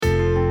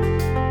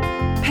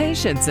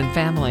Patients and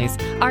families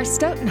are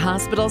Stoughton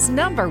Hospital's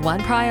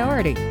 #1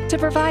 priority. To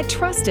provide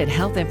trusted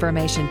health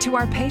information to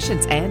our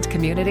patients and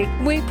community,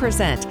 we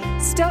present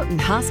Stoughton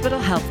Hospital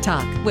Health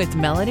Talk with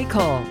Melanie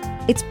Cole.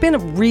 It's been a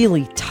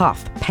really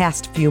tough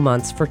past few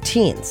months for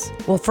teens.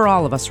 Well, for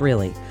all of us,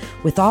 really.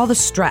 With all the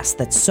stress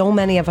that so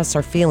many of us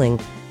are feeling,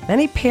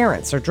 many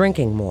parents are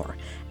drinking more.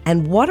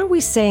 And what are we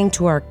saying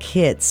to our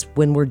kids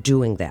when we're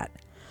doing that?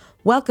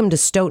 Welcome to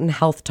Stoughton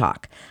Health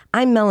Talk.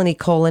 I'm Melanie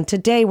Cole, and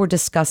today we're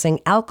discussing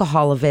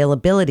alcohol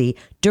availability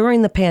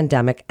during the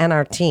pandemic and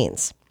our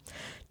teens.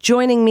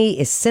 Joining me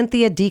is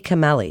Cynthia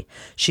DiCamelli.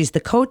 She's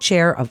the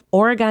co-chair of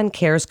Oregon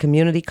Cares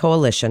Community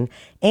Coalition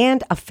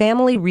and a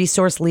family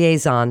resource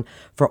liaison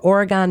for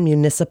Oregon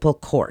Municipal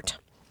Court.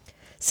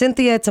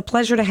 Cynthia, it's a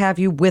pleasure to have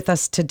you with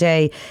us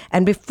today.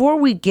 And before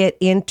we get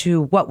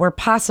into what we're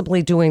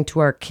possibly doing to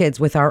our kids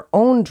with our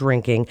own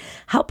drinking,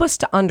 help us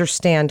to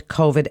understand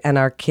COVID and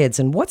our kids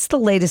and what's the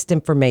latest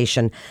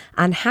information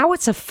on how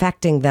it's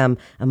affecting them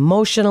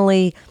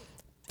emotionally,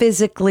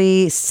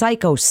 physically,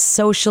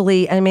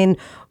 psychosocially. I mean,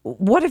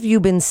 what have you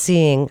been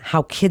seeing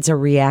how kids are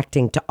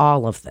reacting to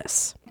all of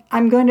this?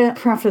 I'm going to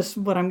preface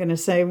what I'm going to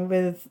say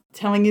with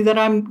telling you that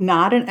I'm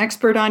not an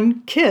expert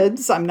on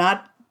kids. I'm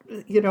not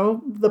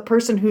the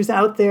person who's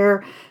out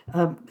there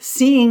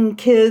seeing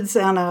kids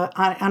on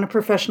a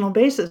professional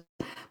basis.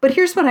 But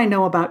here's what I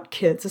know about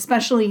kids,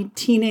 especially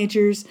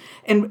teenagers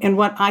and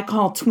what I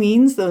call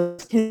tweens,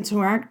 those kids who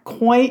aren't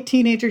quite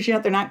teenagers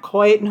yet. They're not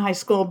quite in high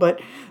school,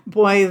 but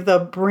boy, the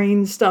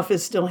brain stuff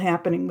is still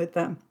happening with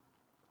them.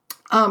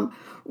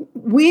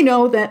 We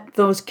know that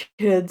those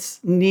kids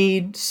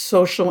need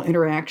social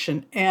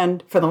interaction.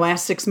 And for the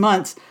last 6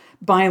 months,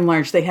 by and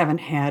large, they haven't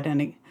had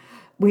any.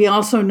 We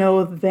also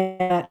know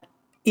that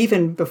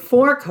even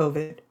before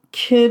COVID,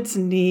 kids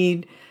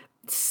need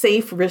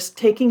safe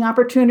risk-taking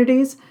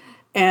opportunities.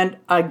 And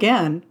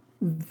again,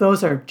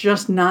 those are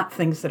just not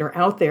things that are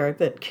out there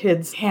that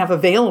kids have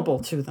available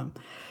to them.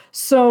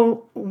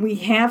 So we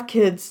have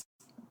kids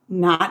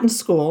not in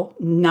school,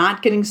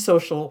 not getting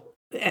social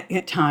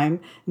at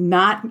time,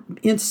 not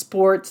in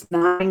sports,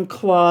 not in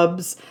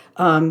clubs.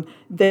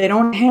 They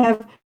don't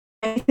have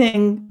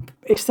anything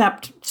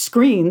except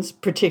screens,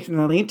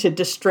 particularly, to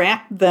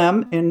distract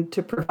them and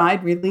to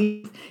provide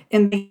relief.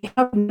 And they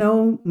have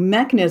no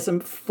mechanism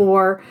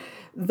for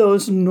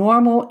those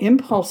normal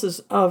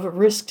impulses of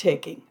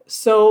risk-taking.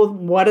 So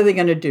what are they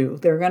going to do?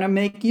 They're going to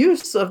make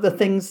use of the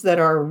things that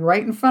are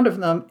right in front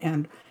of them.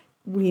 And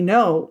we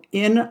know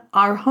in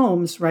our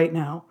homes right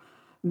now,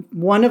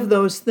 one of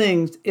those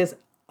things is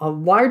a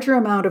larger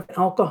amount of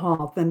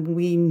alcohol than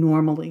we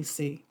normally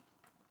see.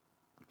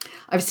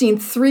 I've seen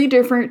 3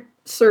 different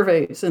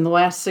surveys in the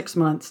last 6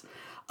 months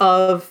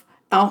of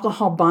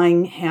alcohol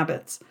buying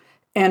habits.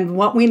 And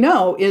what we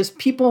know is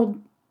people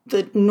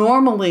that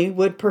normally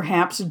would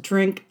perhaps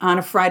drink on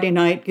a Friday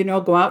night,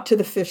 go out to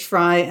the fish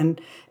fry and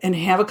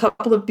have a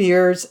couple of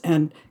beers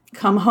and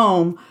come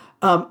home,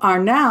 are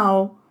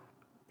now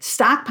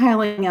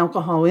stockpiling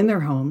alcohol in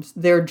their homes.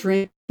 They're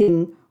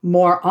drinking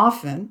more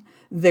often.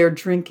 They're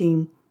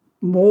drinking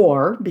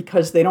more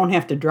because they don't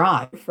have to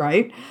drive,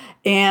 right?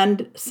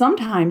 And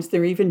sometimes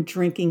they're even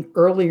drinking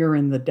earlier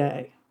in the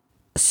day.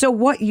 So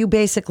what you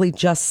basically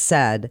just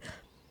said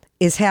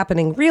is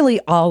happening really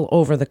all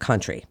over the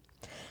country.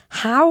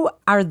 How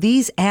are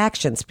these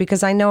actions,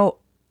 because I know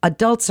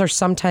adults are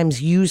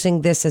sometimes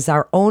using this as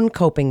our own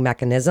coping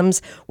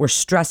mechanisms. We're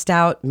stressed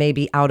out,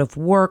 maybe out of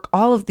work.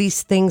 All of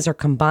these things are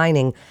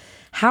combining.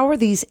 How are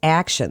these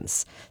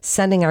actions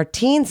sending our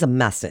teens a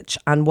message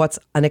on what's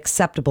an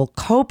acceptable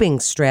coping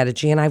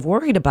strategy? And I've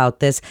worried about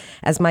this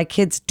as my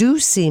kids do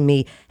see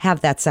me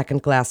have that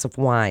second glass of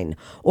wine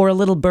or a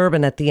little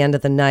bourbon at the end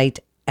of the night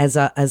as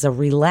a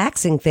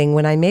relaxing thing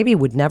when I maybe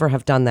would never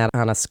have done that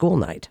on a school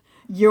night.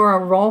 You're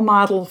a role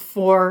model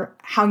for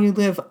how you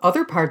live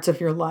other parts of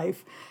your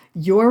life.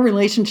 Your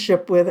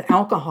relationship with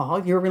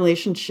alcohol, your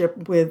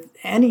relationship with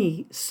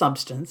any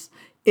substance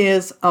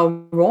is a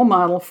role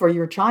model for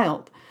your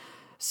child.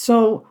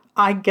 So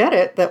I get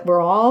it that we're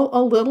all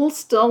a little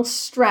still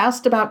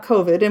stressed about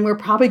COVID, and we're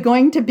probably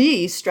going to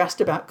be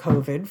stressed about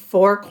COVID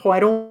for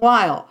quite a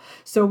while.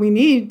 So we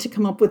need to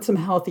come up with some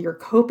healthier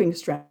coping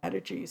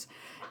strategies.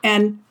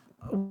 And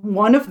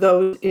one of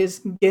those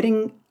is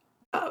getting,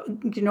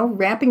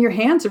 wrapping your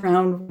hands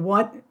around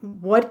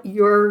what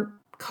your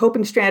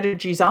coping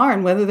strategies are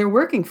and whether they're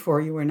working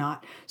for you or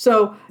not.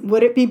 So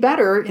would it be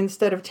better,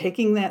 instead of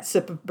taking that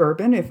sip of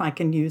bourbon, if I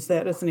can use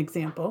that as an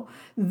example,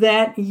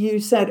 that you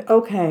said,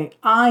 okay,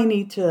 I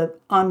need to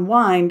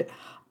unwind.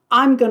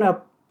 I'm going to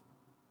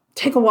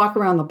take a walk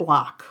around the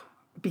block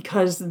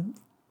because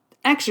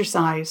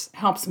exercise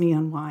helps me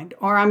unwind.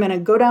 Or I'm going to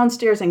go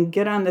downstairs and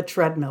get on the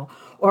treadmill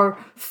or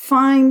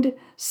find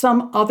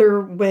some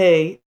other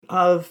way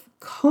of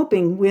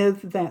coping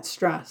with that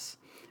stress.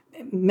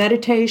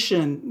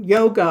 Meditation,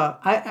 yoga,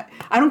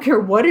 I don't care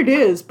what it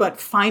is, but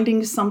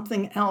finding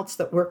something else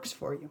that works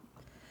for you.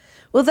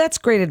 Well, that's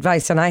great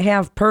advice. And I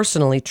have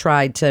personally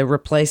tried to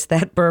replace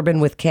that bourbon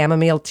with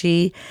chamomile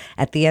tea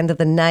at the end of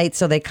the night.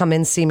 So they come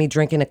in, see me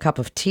drinking a cup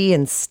of tea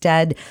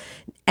instead.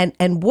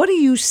 And what do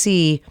you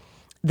see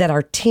that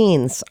our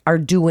teens are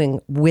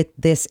doing with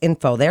this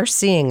info? They're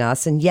seeing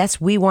us. And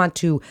yes, we want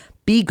to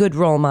be good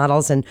role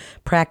models and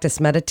practice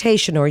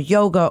meditation or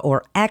yoga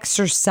or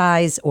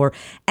exercise or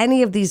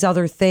any of these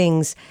other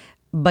things.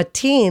 But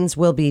teens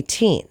will be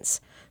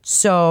teens.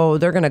 So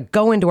they're going to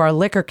go into our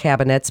liquor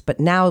cabinets,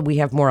 but now we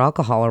have more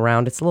alcohol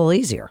around. It's a little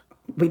easier.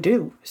 We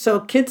do.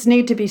 So kids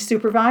need to be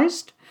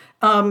supervised.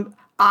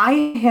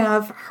 I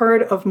have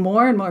heard of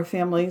more and more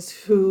families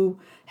who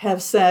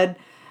have said,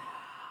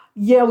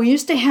 yeah, we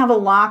used to have a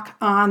lock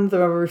on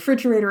the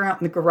refrigerator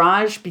out in the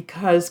garage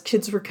because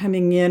kids were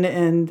coming in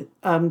and,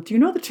 do you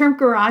know the term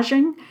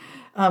garaging?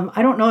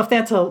 I don't know if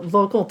that's a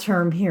local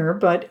term here,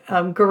 but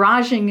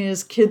garaging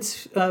is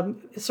kids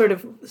sort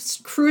of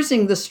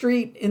cruising the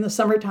street in the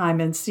summertime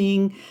and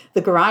seeing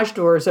the garage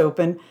doors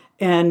open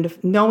and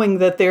knowing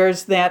that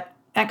there's that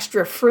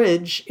extra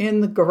fridge in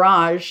the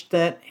garage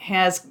that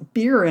has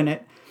beer in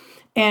it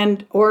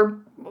and or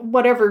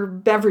whatever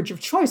beverage of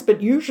choice, but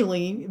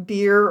usually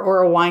beer or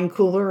a wine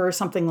cooler or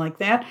something like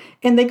that.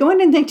 And they go in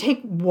and they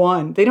take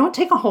one. They don't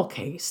take a whole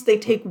case. They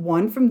take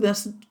one from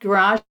this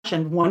garage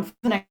and one from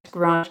the next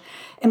garage.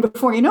 And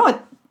before you know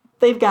it,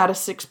 they've got a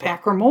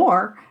 6-pack or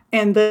more.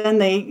 And then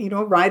they,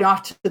 ride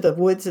off to the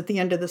woods at the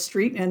end of the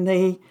street and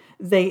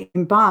they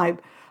imbibe.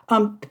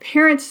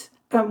 Parents,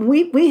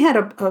 we had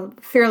a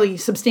fairly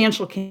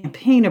substantial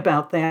campaign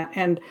about that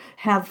and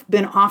have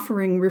been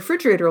offering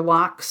refrigerator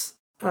locks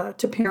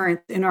to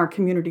parents in our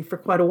community for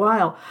quite a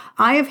while.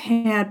 I have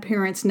had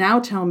parents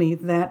now tell me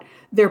that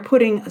they're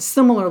putting a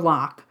similar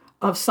lock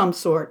of some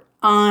sort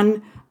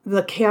on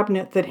the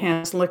cabinet that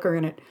has liquor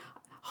in it.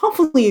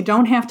 Hopefully you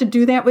don't have to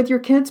do that with your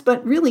kids,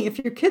 but really if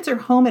your kids are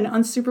home and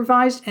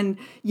unsupervised and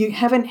you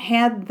haven't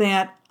had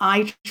that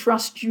I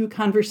trust you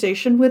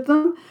conversation with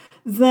them,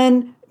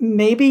 then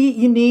maybe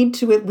you need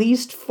to, at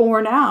least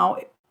for now,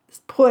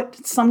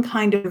 put some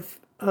kind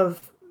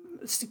of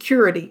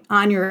security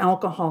on your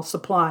alcohol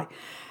supply.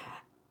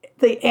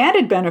 The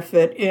added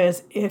benefit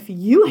is if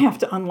you have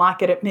to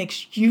unlock it, it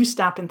makes you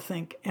stop and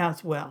think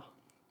as well.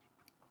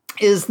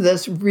 Is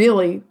this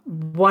really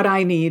what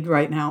I need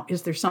right now?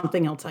 Is there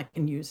something else I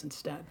can use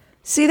instead?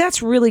 See,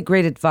 that's really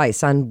great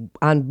advice on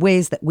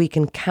ways that we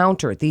can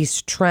counter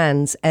these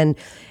trends. And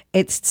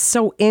it's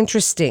so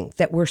interesting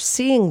that we're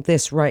seeing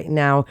this right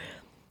now.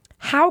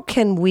 How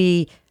can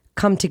we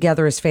come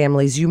together as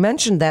families? You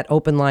mentioned that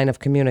open line of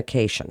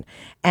communication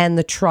and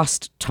the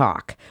trust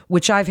talk,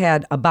 which I've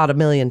had about 1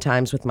 million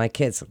times with my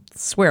kids. I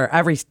swear,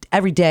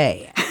 every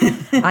day.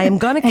 I am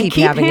going to keep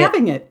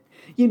having it.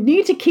 You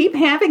need to keep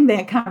having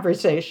that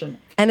conversation.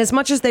 And as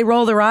much as they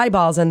roll their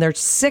eyeballs and they're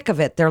sick of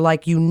it, they're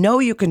like,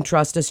 you can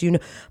trust us,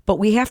 but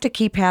we have to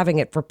keep having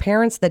it. For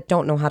parents that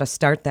don't know how to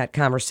start that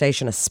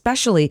conversation,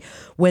 especially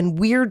when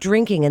we're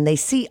drinking and they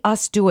see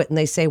us do it and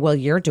they say, well,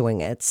 you're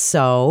doing it.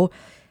 So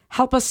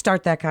help us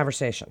start that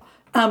conversation.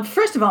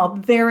 First of all,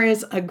 there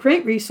is a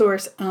great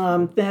resource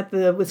that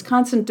the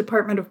Wisconsin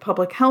Department of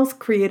Public Health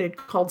created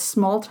called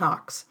Small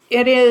Talks.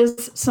 It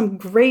is some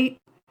great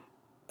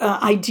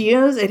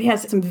ideas. It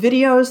has some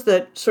videos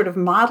that sort of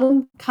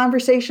model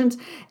conversations.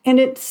 And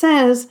it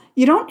says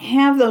you don't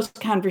have those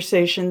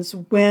conversations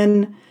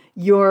when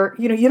you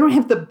don't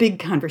have the big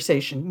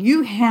conversation.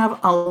 You have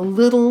a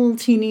little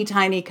teeny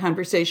tiny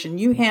conversation.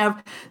 You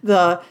have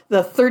the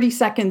 30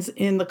 seconds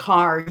in the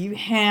car. You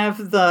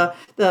have the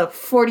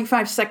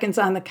 45 seconds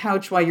on the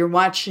couch while you're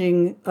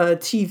watching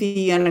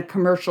TV and a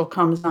commercial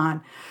comes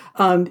on.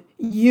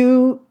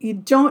 You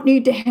don't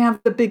need to have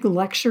the big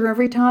lecture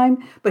every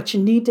time, but you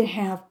need to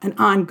have an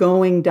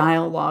ongoing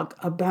dialogue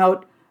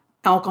about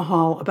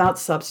alcohol, about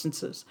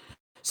substances.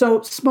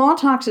 So Small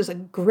Talks is a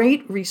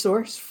great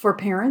resource for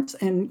parents,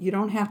 and you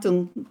don't have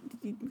to,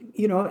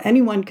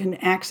 anyone can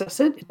access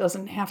it. It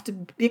doesn't have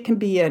to, it can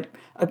be a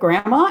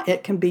grandma,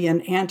 it can be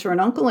an aunt or an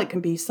uncle, it can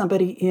be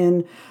somebody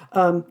in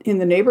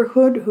the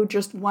neighborhood who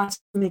just wants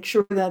to make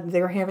sure that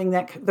they're having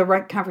the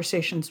right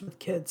conversations with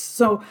kids.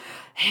 So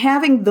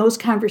having those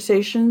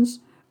conversations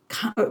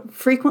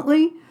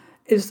frequently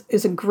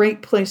is a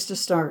great place to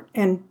start,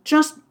 and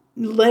just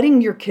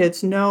letting your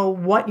kids know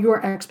what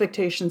your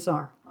expectations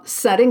are.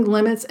 Setting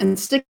limits and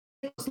sticking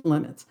to those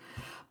limits.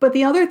 But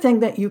the other thing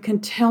that you can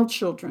tell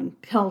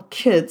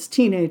kids,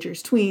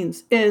 teenagers,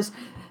 tweens, is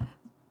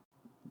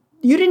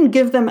you didn't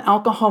give them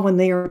alcohol when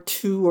they were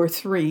 2 or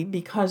 3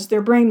 because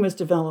their brain was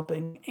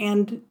developing.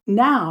 And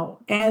now,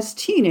 as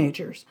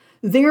teenagers,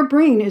 their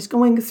brain is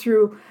going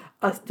through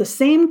the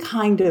same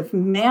kind of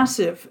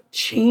massive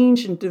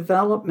change and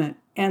development.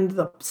 And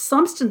the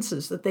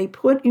substances that they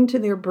put into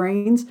their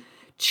brains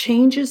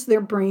changes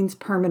their brains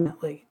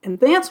permanently. And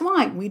that's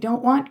why we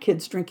don't want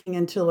kids drinking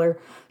until they're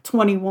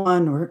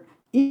 21 or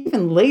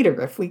even later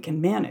if we can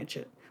manage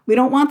it. We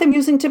don't want them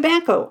using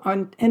tobacco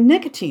and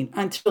nicotine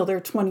until they're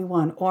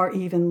 21 or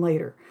even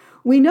later.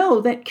 We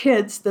know that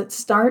kids that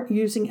start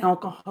using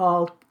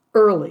alcohol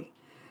early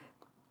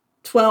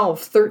 12,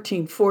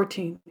 13,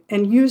 14,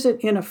 and use it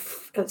in a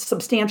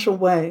substantial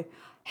way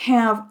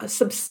have a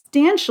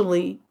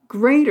substantially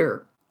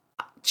greater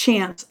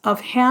chance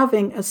of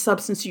having a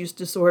substance use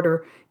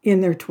disorder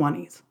in their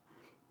 20s.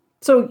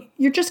 So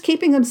you're just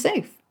keeping them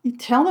safe. You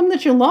tell them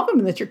that you love them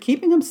and that you're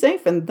keeping them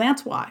safe, and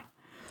that's why.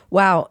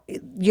 Wow,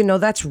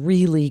 that's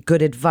really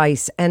good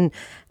advice. And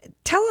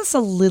tell us a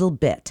little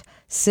bit,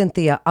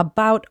 Cynthia,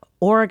 about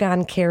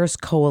Oregon Cares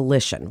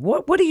Coalition.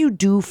 What do you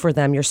do for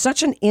them? You're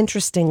such an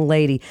interesting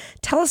lady.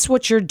 Tell us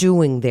what you're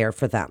doing there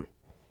for them.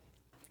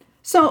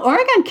 So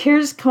Oregon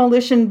Cares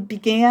Coalition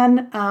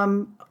began,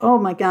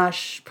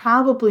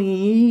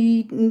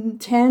 probably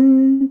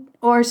 10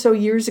 or so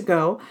years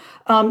ago.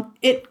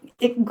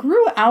 It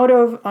grew out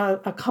of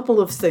a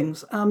couple of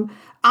things.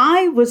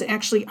 I was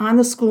actually on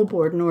the school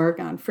board in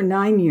Oregon for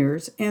 9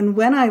 years. And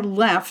when I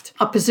left,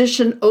 a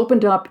position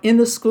opened up in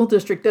the school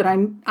district that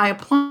I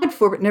applied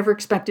for but never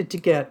expected to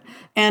get.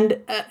 And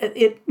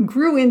it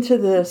grew into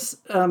this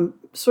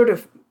sort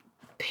of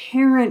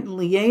parent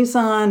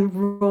liaison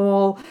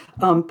role.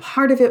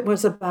 Part of it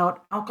was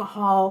about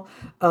alcohol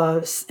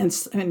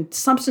and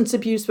substance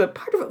abuse, but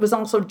part of it was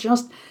also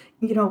just,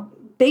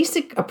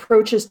 basic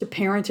approaches to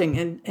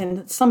parenting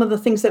and some of the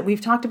things that we've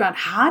talked about.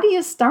 How do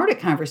you start a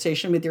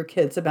conversation with your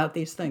kids about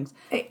these things?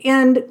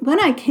 And when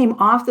I came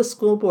off the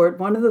school board,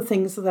 one of the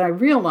things that I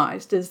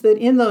realized is that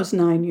in those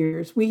 9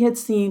 years, we had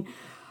seen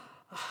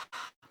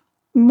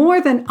more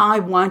than I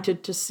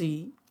wanted to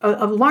see,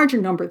 a larger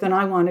number than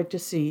I wanted to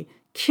see,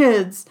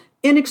 kids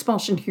in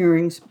expulsion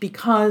hearings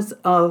because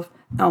of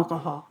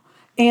alcohol.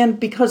 And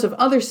because of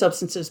other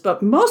substances,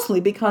 but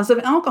mostly because of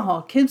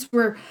alcohol. Kids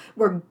were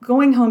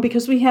going home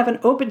because we have an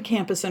open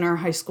campus in our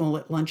high school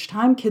at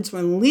lunchtime. Kids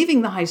were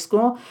leaving the high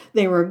school.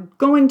 They were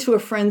going to a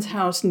friend's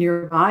house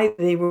nearby.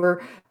 They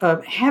were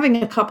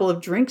having a couple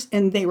of drinks,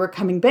 and they were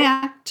coming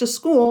back to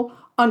school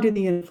under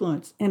the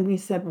influence. And we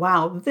said,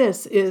 wow,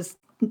 this is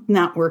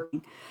not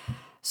working.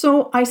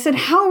 So I said,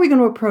 how are we going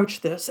to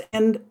approach this?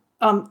 And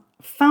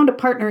found a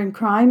partner in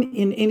crime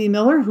in Amy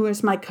Miller, who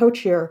is my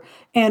co-chair.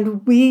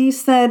 And we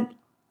said,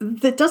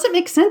 that doesn't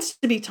make sense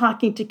to be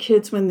talking to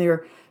kids when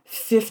they're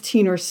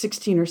 15 or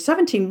 16 or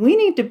 17. We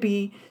need to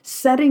be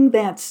setting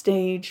that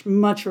stage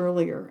much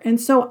earlier.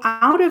 And so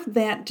out of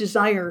that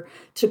desire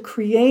to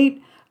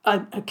create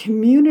a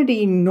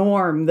community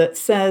norm that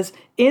says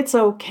it's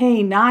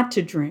okay not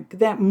to drink,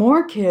 that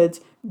more kids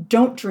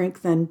don't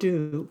drink than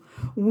do,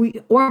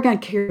 Oregon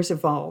Cares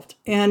evolved.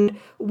 And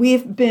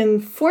we've been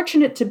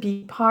fortunate to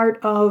be part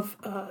of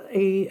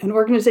an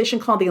organization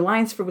called the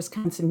Alliance for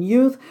Wisconsin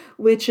Youth,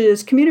 which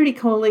is community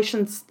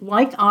coalitions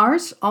like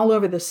ours all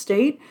over the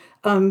state.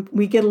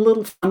 We get a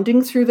little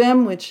funding through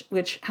them,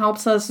 which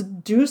helps us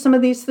do some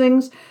of these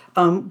things.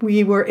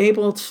 We were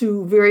able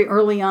to very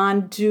early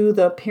on do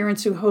the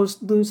Parents Who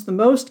Lose the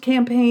Most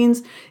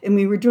campaigns, and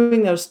we were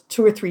doing those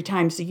 2 or 3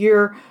 times a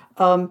year.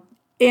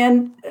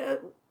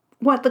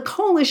 What the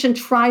coalition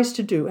tries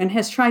to do and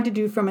has tried to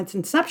do from its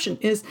inception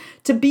is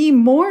to be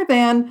more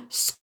than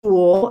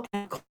school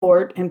and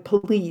court and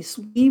police.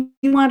 We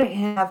want to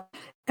have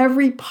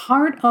every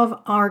part of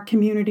our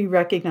community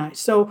recognized.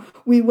 So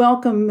we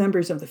welcome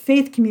members of the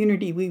faith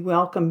community. We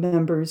welcome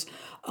members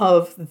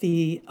of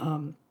the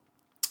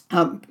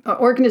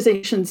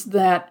organizations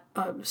that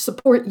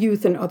support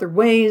youth in other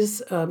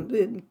ways,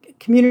 other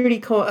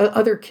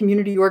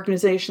community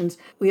organizations.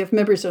 We have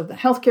members of the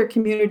healthcare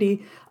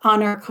community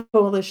on our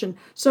coalition.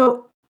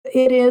 So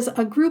it is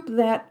a group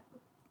that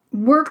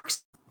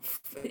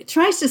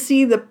tries to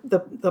see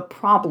the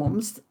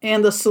problems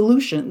and the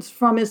solutions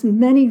from as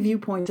many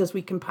viewpoints as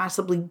we can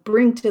possibly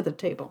bring to the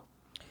table.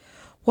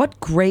 What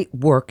great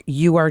work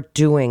you are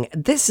doing.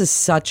 This is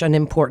such an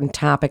important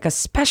topic,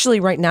 especially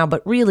right now,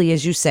 but really,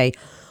 as you say,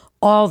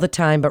 all the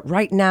time. But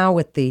right now,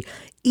 with the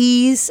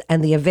ease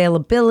and the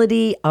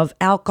availability of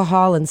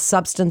alcohol and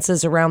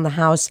substances around the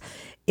house,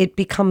 it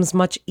becomes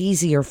much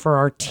easier for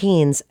our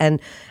teens.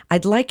 And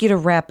I'd like you to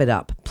wrap it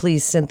up,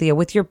 please, Cynthia,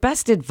 with your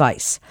best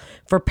advice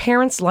for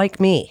parents like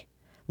me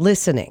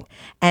listening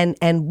and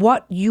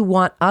what you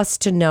want us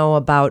to know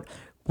about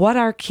what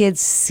our kids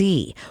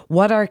see,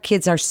 what our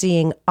kids are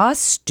seeing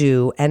us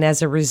do. And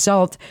as a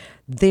result,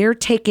 they're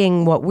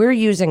taking what we're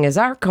using as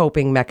our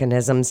coping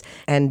mechanisms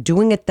and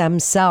doing it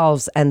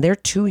themselves, and they're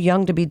too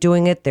young to be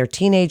doing it. Their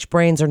teenage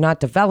brains are not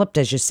developed,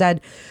 as you said.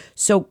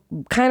 So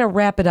kind of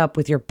wrap it up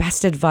with your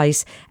best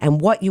advice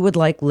and what you would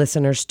like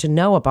listeners to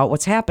know about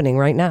what's happening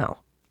right now.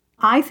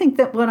 I think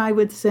that what I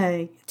would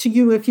say to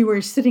you if you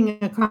were sitting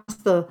across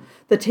the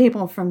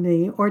table from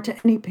me or to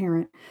any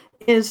parent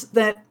is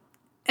that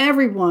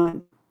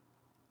everyone,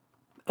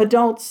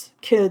 adults,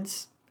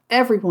 kids,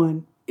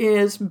 everyone,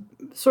 is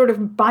sort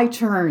of by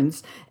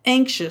turns,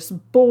 anxious,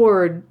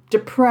 bored,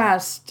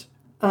 depressed,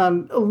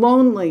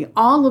 lonely,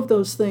 all of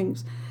those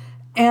things.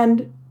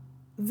 And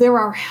there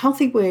are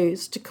healthy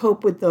ways to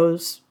cope with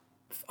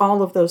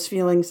all of those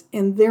feelings.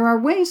 And there are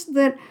ways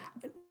that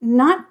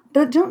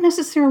don't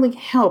necessarily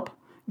help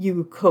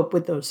you cope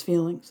with those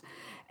feelings.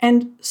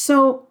 And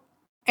so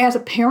as a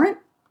parent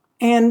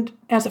And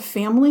as a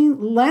family,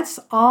 let's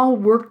all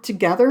work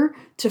together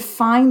to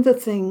find the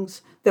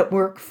things that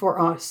work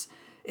for us.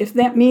 If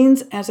that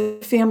means as a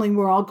family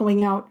we're all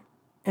going out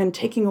and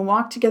taking a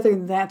walk together,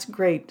 that's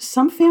great.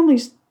 Some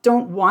families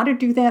don't want to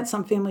do that.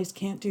 Some families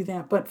can't do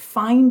that. But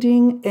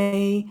finding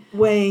a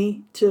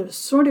way to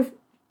sort of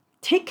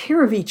take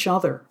care of each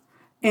other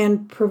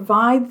and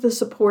provide the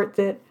support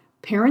that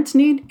parents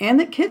need and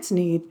that kids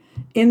need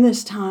in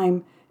this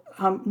time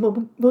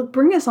will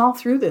bring us all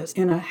through this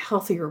in a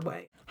healthier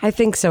way. I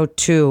think so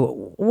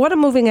too. What a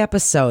moving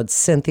episode,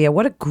 Cynthia.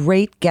 What a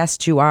great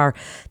guest you are.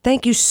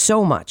 Thank you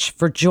so much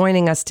for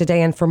joining us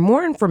today. And for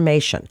more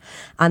information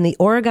on the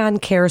Oregon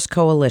Cares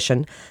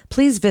Coalition,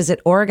 please visit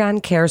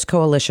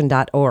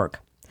OregonCaresCoalition.org.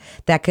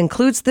 That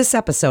concludes this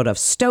episode of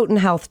Stoughton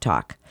Health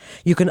Talk.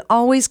 You can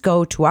always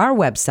go to our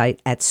website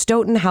at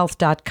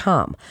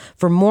stoughtonhealth.com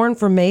for more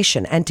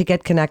information and to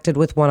get connected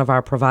with one of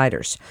our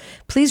providers.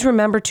 Please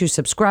remember to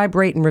subscribe,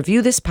 rate, and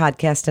review this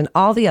podcast and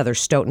all the other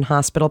Stoughton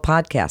Hospital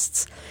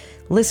podcasts.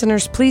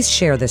 Listeners, please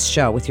share this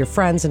show with your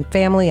friends and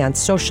family on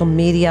social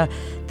media.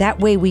 That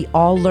way we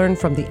all learn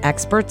from the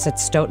experts at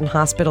Stoughton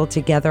Hospital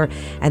together.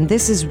 And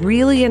this is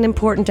really an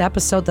important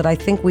episode that I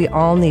think we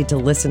all need to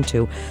listen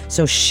to.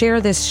 So share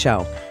this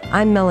show.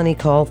 I'm Melanie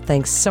Cole.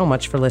 Thanks so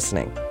much for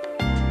listening.